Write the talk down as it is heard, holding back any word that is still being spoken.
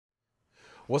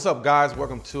What's up, guys?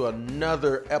 Welcome to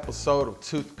another episode of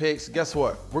Toothpicks. Guess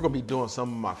what? We're gonna be doing some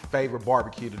of my favorite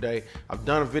barbecue today. I've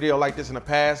done a video like this in the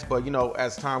past, but you know,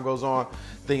 as time goes on,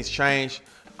 things change.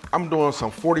 I'm doing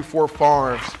some 44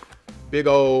 Farms, big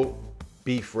old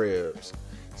beef ribs.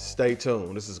 Stay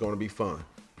tuned, this is gonna be fun.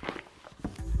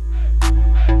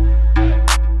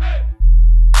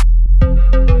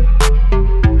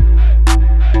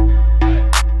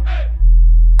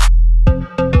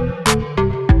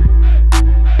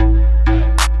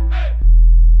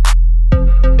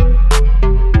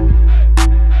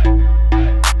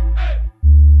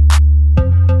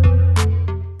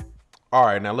 All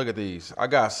right, now look at these. I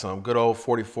got some good old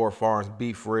 44 Farms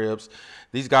beef ribs.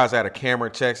 These guys out of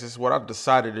Cameron, Texas. What I've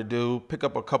decided to do, pick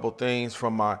up a couple things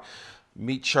from my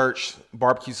Meat Church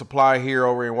barbecue supply here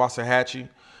over in Waxahachie.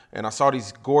 And I saw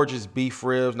these gorgeous beef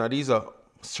ribs. Now these are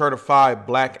certified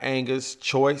Black Angus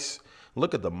choice.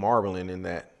 Look at the marbling in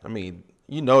that. I mean,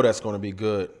 you know that's gonna be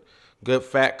good. Good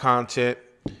fat content.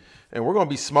 And we're gonna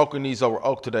be smoking these over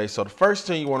oak today. So the first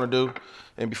thing you wanna do,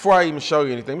 and before I even show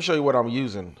you anything, let me show you what I'm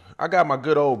using. I got my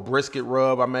good old brisket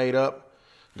rub I made up.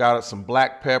 Got some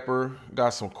black pepper, got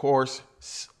some coarse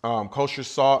kosher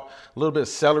salt, a little bit of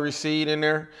celery seed in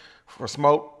there for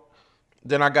smoke.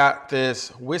 Then I got this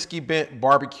whiskey bent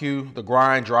barbecue, the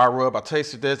grind dry rub. I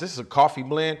tasted this. This is a coffee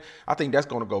blend. I think that's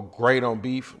gonna go great on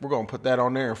beef. We're gonna put that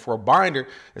on there. And for a binder,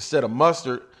 instead of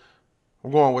mustard,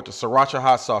 we're going with the sriracha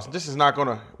hot sauce. This is not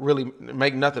gonna really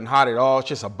make nothing hot at all. It's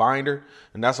just a binder,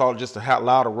 and that's all just to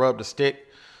allow the rub to stick.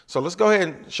 So let's go ahead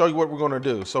and show you what we're gonna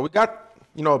do. So we got,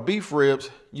 you know, beef ribs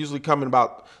usually come in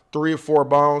about 3 or 4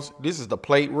 bones. This is the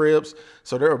plate ribs,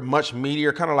 so they're much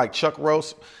meatier, kind of like chuck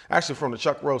roast, actually from the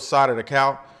chuck roast side of the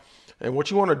cow. And what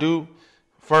you wanna do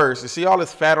first, you see all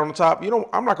this fat on the top? You know,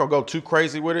 I'm not gonna go too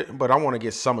crazy with it, but I wanna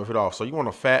get some of it off. So you want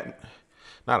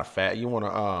you want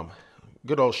a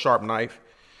good old sharp knife.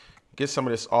 Get some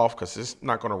of this off because it's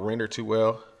not gonna render too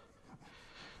well.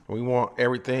 We want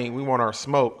everything, we want our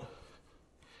smoke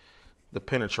to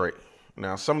penetrate.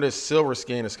 Now, some of this silver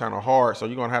skin is kind of hard, so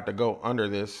you're gonna have to go under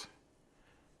this.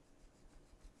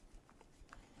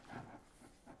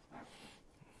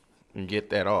 And get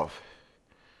that off.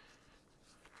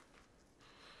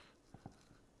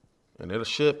 And it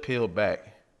should peel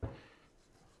back.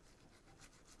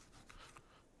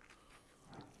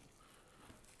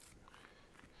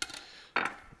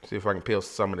 See if I can peel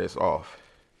some of this off.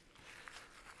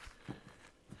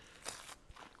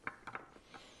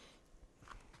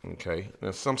 Okay,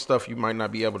 now some stuff you might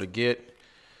not be able to get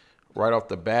right off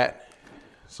the bat.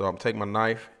 So I'm taking my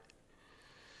knife.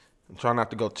 I'm trying not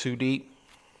to go too deep.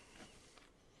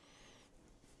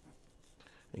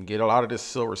 And get a lot of this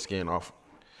silver skin off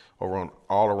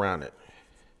all around it.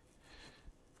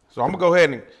 So I'm gonna go ahead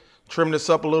and trim this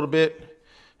up a little bit.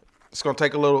 It's gonna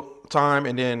take a little time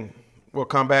and then we'll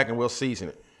come back and we'll season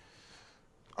it.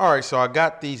 All right, so I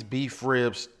got these beef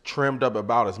ribs trimmed up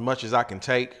about as much as I can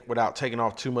take without taking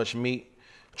off too much meat.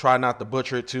 Try not to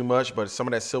butcher it too much, but some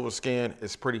of that silver skin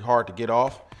is pretty hard to get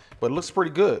off, but it looks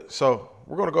pretty good. So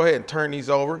we're gonna go ahead and turn these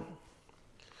over.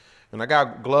 And I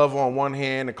got a glove on one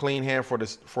hand, a clean hand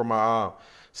for my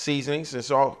seasonings. And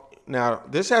so now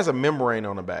this has a membrane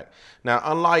on the back. Now,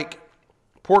 unlike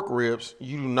pork ribs,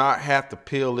 you do not have to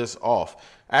peel this off.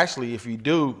 Actually, if you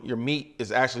do, your meat is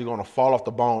actually going to fall off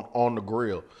the bone on the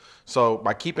grill. So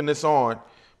by keeping this on,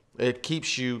 it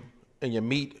keeps your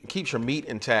meat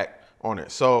intact on it.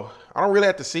 So I don't really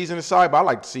have to season the side, but I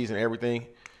like to season everything.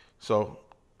 So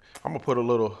I'm gonna put a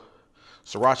little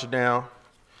sriracha down,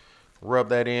 rub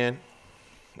that in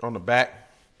on the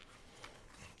back.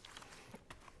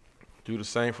 Do the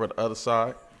same for the other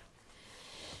side.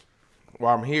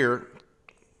 While I'm here,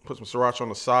 put some sriracha on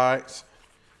the sides.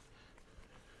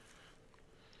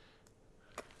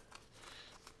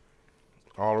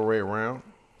 All the way around.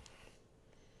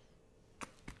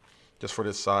 Just for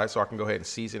this side, so I can go ahead and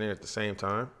season it at the same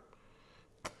time.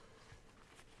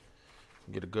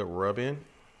 Get a good rub in.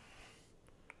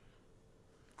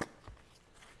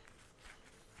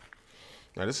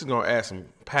 Now this is gonna add some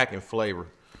packing flavor.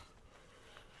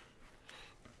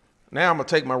 Now I'm gonna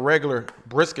take my regular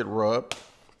brisket rub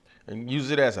and use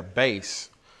it as a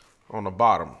base on the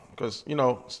bottom. Because, you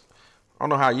know, I don't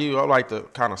know how I like to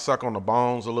kind of suck on the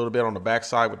bones a little bit on the back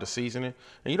side with the seasoning.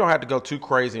 And you don't have to go too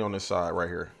crazy on this side right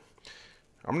here.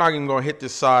 I'm not even gonna hit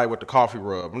this side with the coffee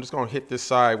rub. I'm just gonna hit this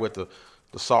side with the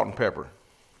salt and pepper.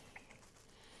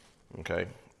 Okay,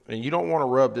 and you don't wanna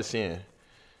rub this in,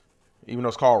 even though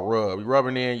it's called rub. You rub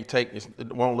it in,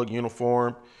 it won't look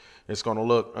uniform. It's gonna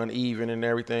look uneven and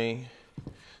everything.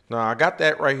 Now I got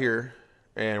that right here.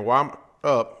 And while I'm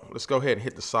up, let's go ahead and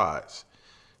hit the sides.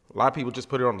 A lot of people just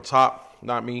put it on the top,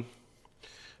 not me.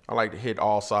 I like to hit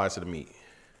all sides of the meat.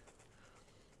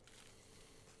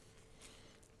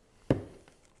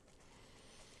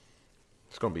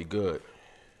 It's gonna be good.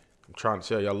 I'm trying to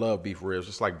tell you, I love beef ribs,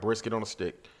 just like brisket on a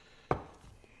stick.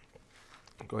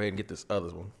 Go ahead and get this other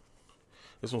one.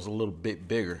 This one's a little bit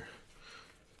bigger.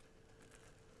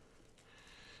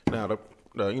 Now,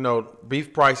 you know,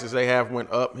 beef prices they have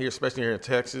went up here, especially here in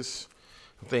Texas.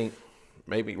 I think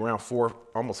maybe around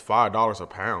almost $5 a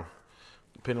pound,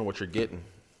 depending on what you're getting.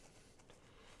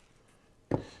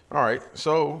 All right,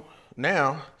 so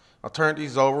now I'll turn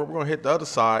these over. We're gonna hit the other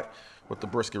side with the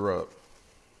brisket rub.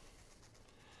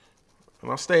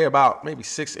 And I'll stay about maybe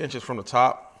 6 inches from the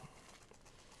top.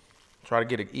 Try to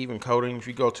get an even coating. If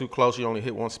you go too close, you only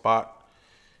hit one spot.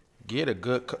 Get a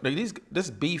good,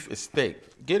 this beef is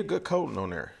thick. Get a good coating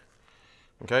on there,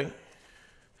 okay?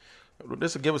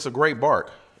 This will give us a great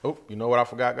bark. Oh, you know what I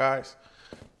forgot, guys?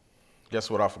 Guess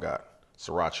what I forgot?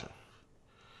 Sriracha.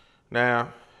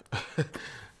 Now,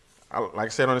 like I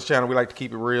said on this channel, we like to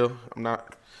keep it real. I'm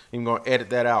not even gonna edit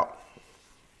that out.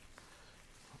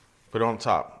 Put it on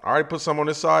top. I already put some on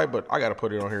this side, but I gotta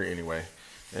put it on here anyway.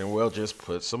 And we'll just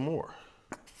put some more.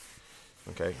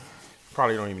 Okay,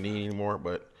 probably don't even need any more,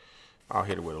 but I'll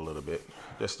hit it with a little bit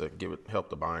just to help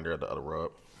the binder of the other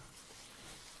rub.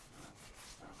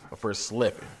 For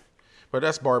slipping. But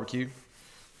that's barbecue.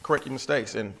 Correct your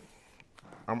mistakes, and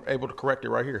I'm able to correct it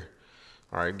right here.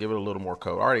 All right, give it a little more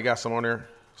coat. I already got some on there,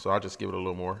 so I'll just give it a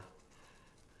little more.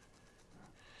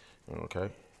 Okay.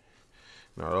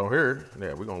 Now over here,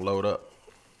 yeah, we're gonna load up.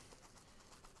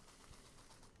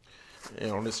 You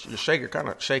know, your shaker, kind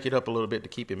of shake it up a little bit to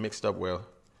keep it mixed up well.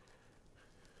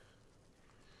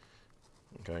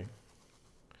 Okay.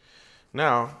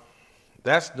 Now,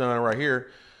 that's done right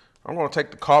here. I'm going to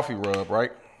take the coffee rub,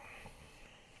 right?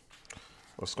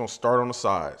 I'm just going to start on the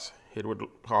sides. Hit it with the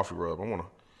coffee rub. I want to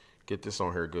get this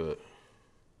on here good.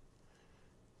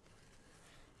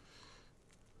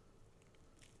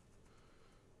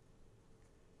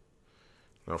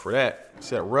 Now for that,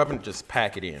 instead of rubbing, just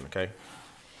pack it in, okay?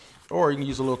 Or you can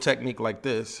use a little technique like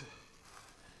this.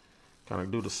 Kind of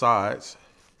do the sides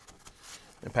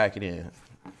and pack it in.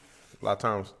 A lot of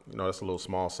times, you know, that's a little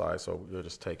small size, so you'll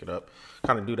just take it up.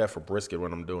 Kind of do that for brisket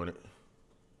when I'm doing it.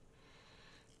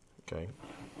 Okay.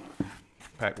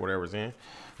 Pack whatever's in.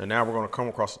 And now we're going to come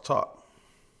across the top.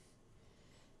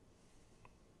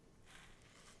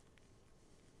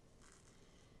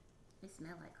 It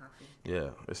smells like coffee.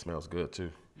 Yeah, it smells good too.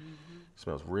 Mm-hmm. It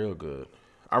smells real good.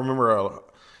 I remember a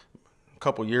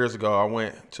couple years ago, I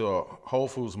went to a Whole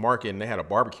Foods market and they had a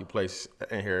barbecue place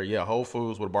in here. Yeah, Whole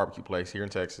Foods with a barbecue place here in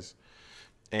Texas.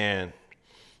 And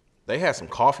they had some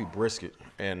coffee brisket,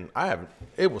 and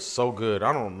it was so good.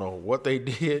 I don't know what they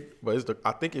did, but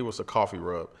I think it was a coffee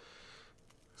rub.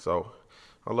 So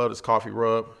I love this coffee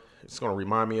rub. It's gonna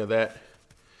remind me of that.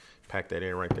 Pack that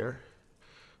in right there.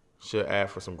 Should add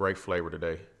for some great flavor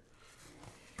today.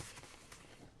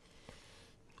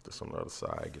 Put this on the other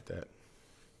side, get that.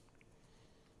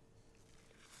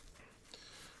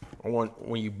 When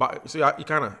you bite, see, I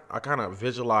kind of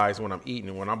visualize when I'm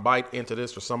eating. When I bite into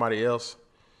this for somebody else,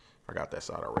 I got that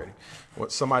side already.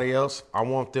 With somebody else, I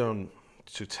want them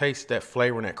to taste that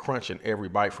flavor and that crunch in every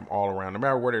bite from all around, no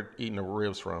matter where they're eating the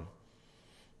ribs from.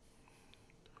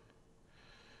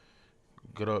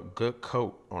 Good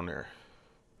coat on there.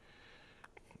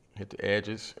 Hit the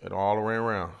edges and all the way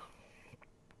around.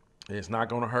 It's not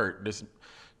gonna hurt. There's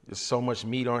so much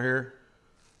meat on here.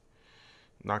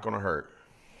 Not gonna hurt.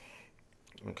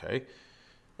 Okay,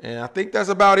 and I think that's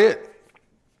about it.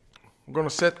 I'm gonna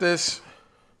set this,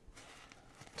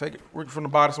 take it from the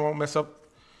bottom so I won't mess up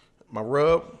my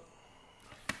rub.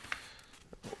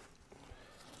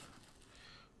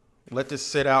 Let this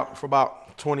sit out for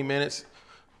about 20 minutes.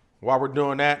 While we're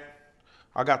doing that,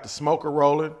 I got the smoker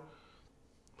rolling.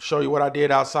 Show you what I did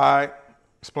outside,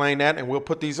 explain that, and we'll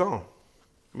put these on.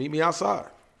 Meet me outside.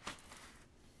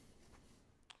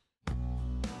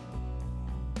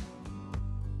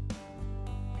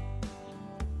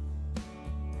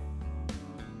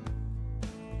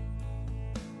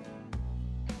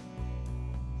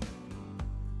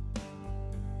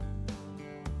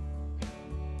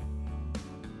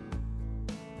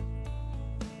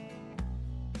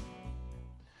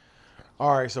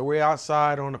 All right, so we're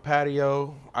outside on the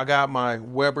patio. I got my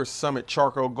Weber Summit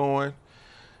charcoal going,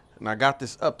 and I got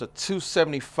this up to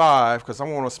 275 because I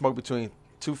want to smoke between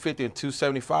 250 and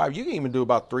 275. You can even do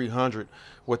about 300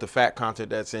 with the fat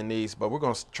content that's in these, but we're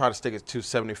going to try to stick at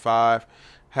 275.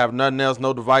 Have nothing else,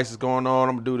 no devices going on.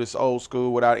 I'm going to do this old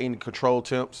school without any control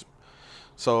temps.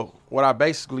 So what I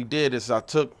basically did is I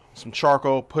took some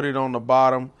charcoal, put it on the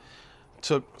bottom.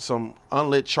 Took some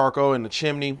unlit charcoal in the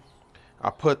chimney. I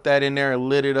put that in there and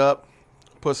lit it up.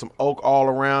 Put some oak all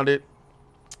around it.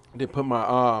 Then put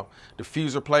my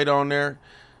diffuser plate on there.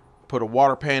 Put a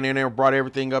water pan in there. Brought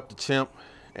everything up to temp.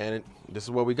 And this is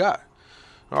what we got.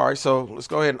 All right, so let's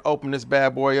go ahead and open this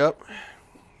bad boy up.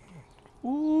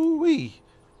 Ooh-wee.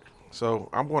 So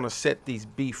I'm going to set these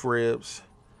beef ribs.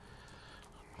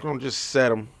 I'm going to just set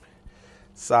them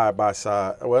side by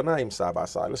side. Well, not even side by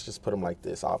side. Let's just put them like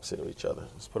this, opposite of each other.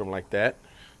 Let's put them like that.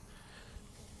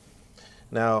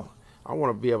 Now, I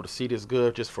want to be able to see this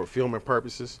good just for filming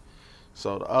purposes.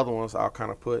 So the other ones I'll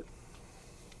kind of put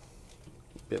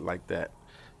a bit like that,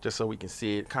 just so we can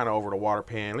see it kind of over the water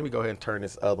pan. Let me go ahead and turn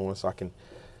this other one so I can,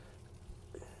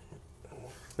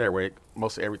 there way,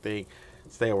 most of everything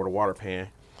stay over the water pan.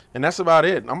 And that's about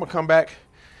it. I'm gonna come back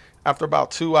after about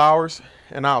 2 hours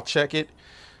and I'll check it,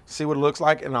 see what it looks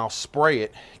like, and I'll spray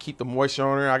it, keep the moisture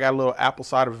on there. I got a little apple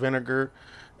cider vinegar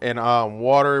and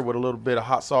water with a little bit of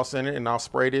hot sauce in it, and I'll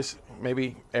spray this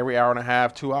maybe every hour and a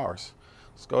half, 2 hours.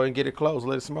 Let's go ahead and get it closed,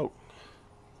 let it smoke.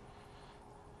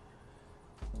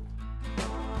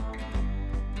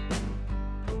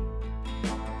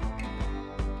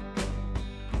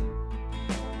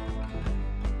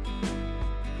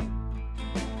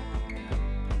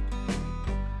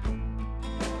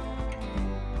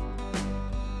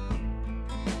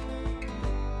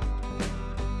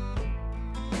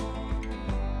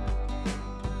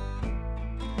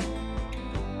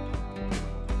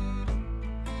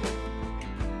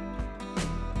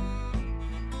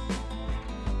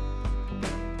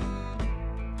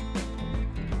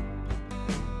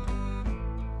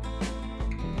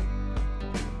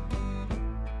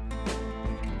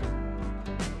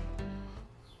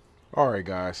 All right,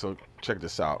 guys, so check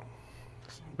this out.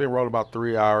 It's been rolling about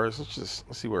 3 hours. Let's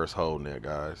see where it's holding at,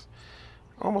 guys.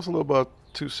 Almost a little above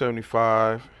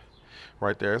 275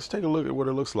 right there. Let's take a look at what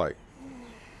it looks like.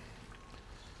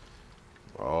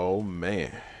 Oh,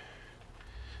 man.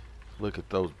 Look at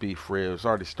those beef ribs.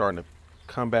 Already starting to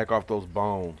come back off those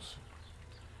bones.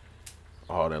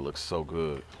 Oh, that looks so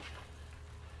good.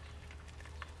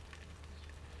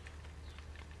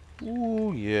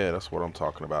 Ooh, yeah, that's what I'm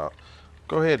talking about.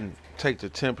 Go ahead and take the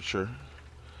temperature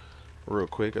real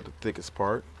quick at the thickest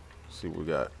part. See what we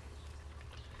got.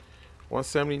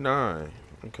 179.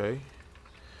 Okay.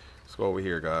 Let's go over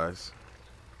here, guys.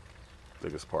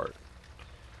 Thickest part.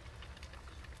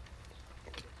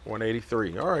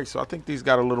 183. All right, so I think these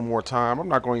got a little more time. I'm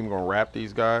not even going to wrap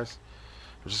these guys.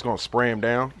 I'm just going to spray them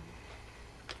down.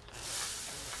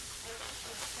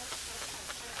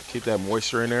 Keep that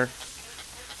moisture in there.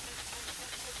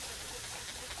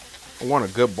 I want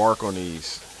a good bark on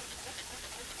these.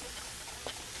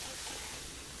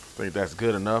 I think that's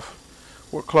good enough.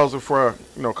 We'll close it for a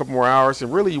couple more hours.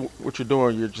 And really, what you're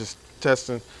doing, you're just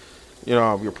testing,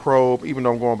 your probe. Even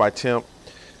though I'm going by temp,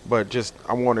 but just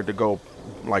I wanted to go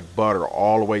like butter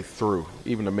all the way through,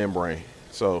 even the membrane.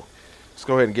 So let's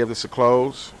go ahead and give this a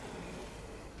close.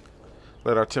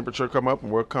 Let our temperature come up,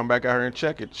 and we'll come back out here and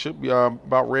check it. Should be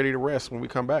about ready to rest when we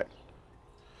come back.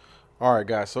 All right,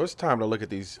 guys. So it's time to look at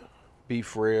these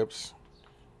beef ribs.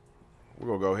 We're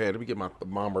gonna go ahead. Let me get my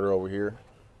thermometer over here.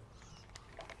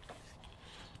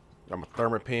 Got my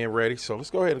thermopan ready. So let's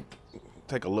go ahead and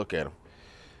take a look at them.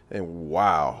 And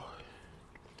wow,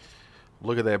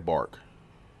 look at that bark.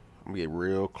 I'm gonna get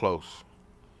real close.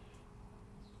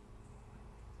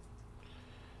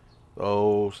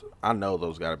 Those, I know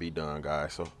those got to be done,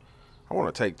 guys. So I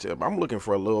want to take tip. I'm looking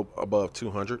for a little above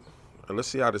 200. And let's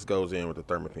see how this goes in with the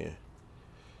thermopan.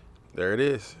 There it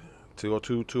is.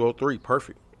 202, 203,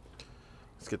 perfect.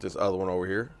 Let's get this other one over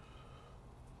here.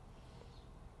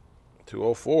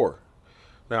 204.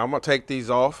 Now I'm gonna take these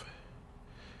off,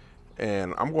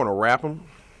 and I'm gonna wrap them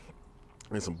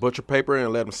in some butcher paper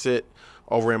and let them sit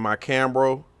over in my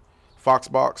Cambro Fox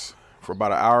box for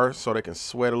about an hour so they can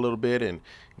sweat a little bit and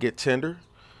get tender.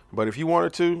 But if you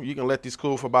wanted to, you can let these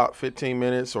cool for about 15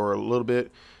 minutes or a little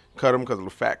bit. Cut them because the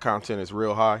fat content is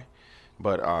real high.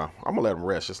 But I'm going to let them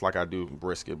rest just like I do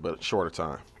brisket, but shorter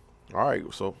time. All right,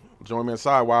 so join me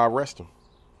inside while I rest them.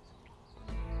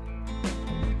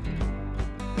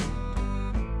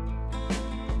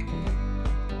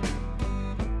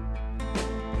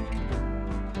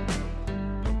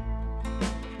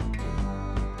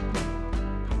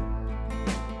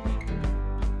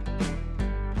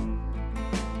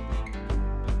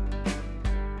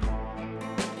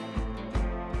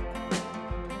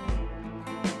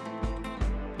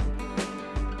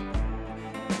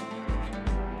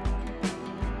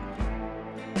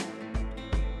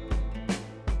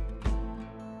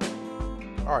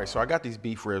 All right, so I got these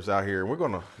beef ribs out here,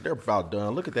 and they're about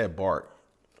done. Look at that bark.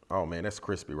 Oh man, that's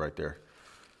crispy right there.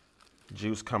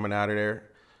 Juice coming out of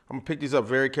there. I'm gonna pick these up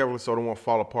very carefully so they won't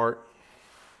fall apart.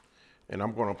 And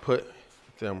I'm gonna put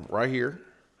them right here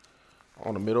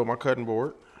on the middle of my cutting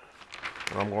board.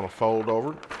 And I'm gonna fold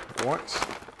over once.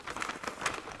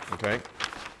 Okay.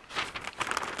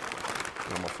 And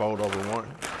I'm gonna fold over one.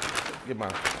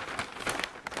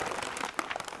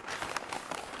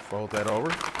 Fold that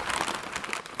over.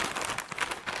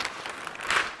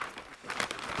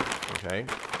 Okay.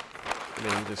 And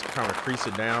then you just kind of crease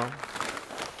it down.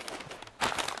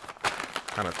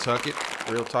 Kind of tuck it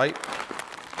real tight.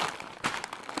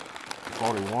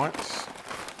 Fold it once.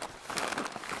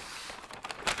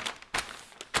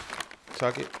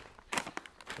 Tuck it.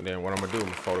 And then what I'm gonna do, I'm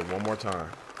gonna fold it one more time.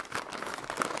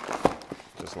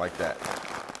 Just like that.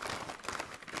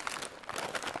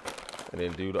 And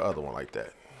then do the other one like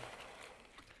that.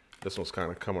 This one's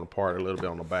kind of coming apart a little bit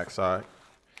on the back side.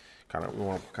 We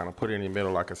want to kind of put it in the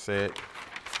middle, like I said.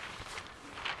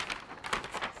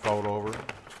 Fold over.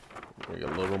 Bring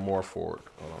a little more forward.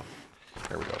 Hold on.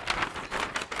 There we go.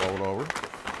 Fold over.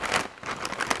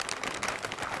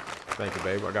 Thank you,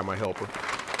 babe. I got my helper.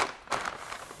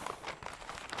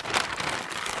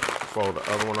 Fold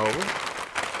the other one over.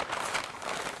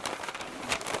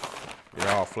 Get it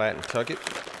all flat and tuck it.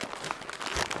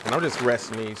 And I'm just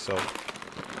resting these, so you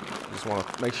just want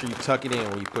to make sure you tuck it in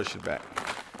when you push it back.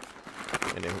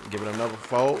 And then give it another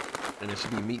fold, and it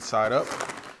should be meat side up.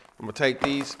 I'm gonna take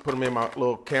these, put them in my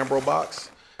little Cambro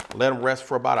box, let them rest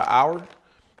for about an hour,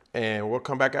 and we'll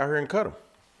come back out here and cut them.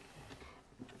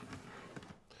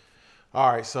 All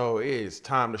right, so it is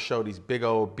time to show these big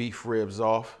old beef ribs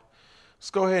off. Let's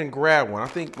go ahead and grab one. I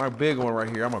think my big one right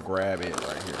here, I'm gonna grab it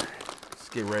right here. Let's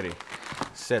get ready.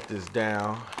 Set this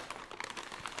down.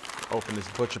 Open this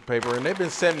butcher paper, and they've been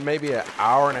setting maybe an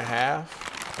hour and a half.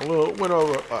 Went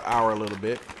over an hour a little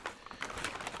bit.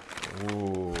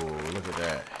 Ooh, look at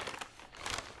that.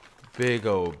 Big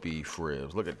old beef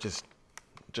ribs. Look at just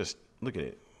look at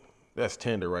it. That's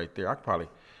tender right there. I could probably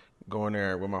go in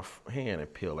there with my hand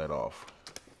and peel that off.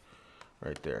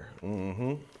 Right there.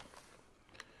 Mm-hmm.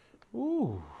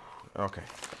 Ooh. Okay.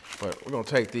 But we're gonna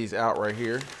take these out right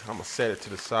here. I'm gonna set it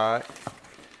to the side.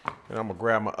 And I'm gonna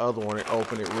grab my other one and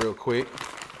open it real quick.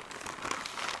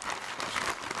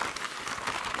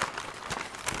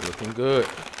 Looking good.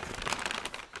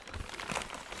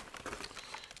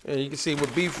 And you can see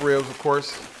with beef ribs, of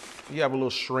course, you have a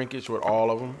little shrinkage with all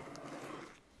of them.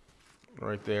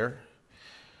 Right there.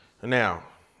 Now,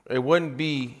 it wouldn't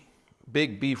be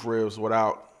big beef ribs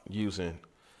without using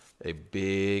a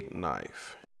big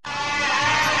knife.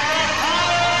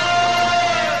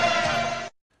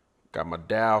 Got my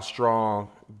Dow Strong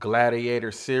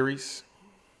Gladiator Series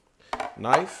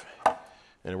knife.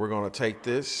 And we're gonna take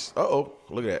this. Uh-oh,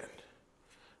 look at that.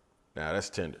 Now that's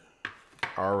tender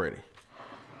already.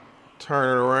 Turn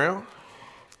it around.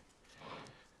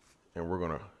 And we're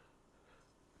gonna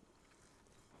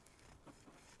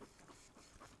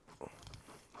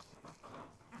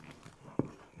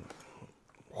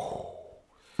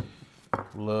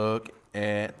look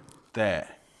at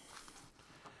that.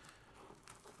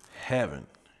 Heaven.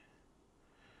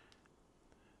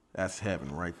 That's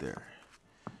heaven right there.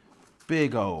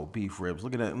 Big old beef ribs.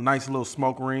 Look at that nice little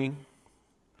smoke ring.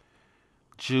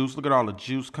 Juice. Look at all the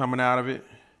juice coming out of it.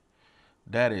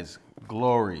 That is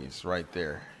glorious right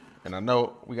there. And I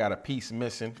know we got a piece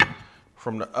missing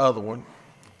from the other one.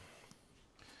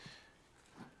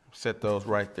 Set those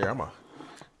right there. I'm going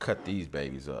to cut these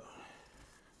babies up.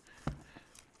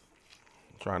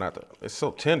 Try not to. It's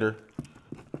so tender.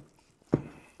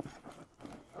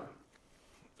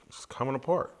 It's coming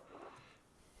apart.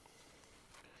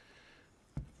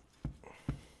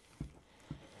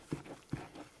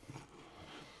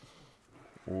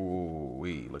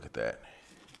 Ooh-wee, look at that.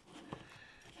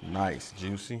 Nice,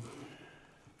 juicy.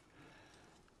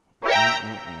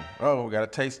 Oh, we got a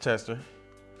taste tester.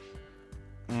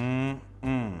 That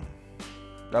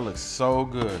looks so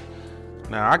good.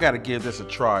 Now, I got to give this a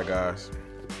try, guys.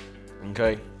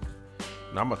 Okay?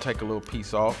 Now, I'm going to take a little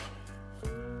piece off.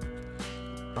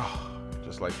 Oh,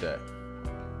 just like that.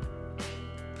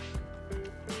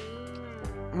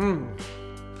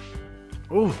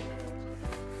 Ooh.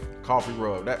 Coffee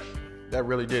rub. That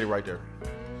really did it right there.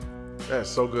 That's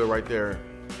so good right there.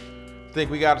 I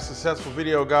think we got a successful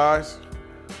video, guys.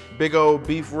 Big old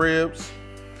beef ribs.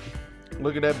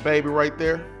 Look at that baby right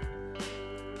there.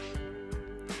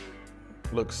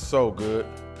 Looks so good.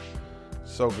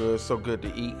 So good, so good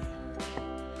to eat.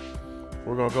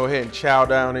 We're gonna go ahead and chow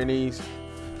down in these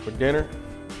for dinner.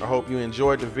 I hope you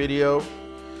enjoyed the video.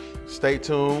 Stay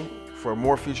tuned for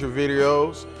more future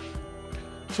videos.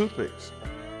 Toothpicks.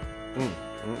 Mm,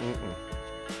 mm, mm, mm.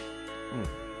 Mm.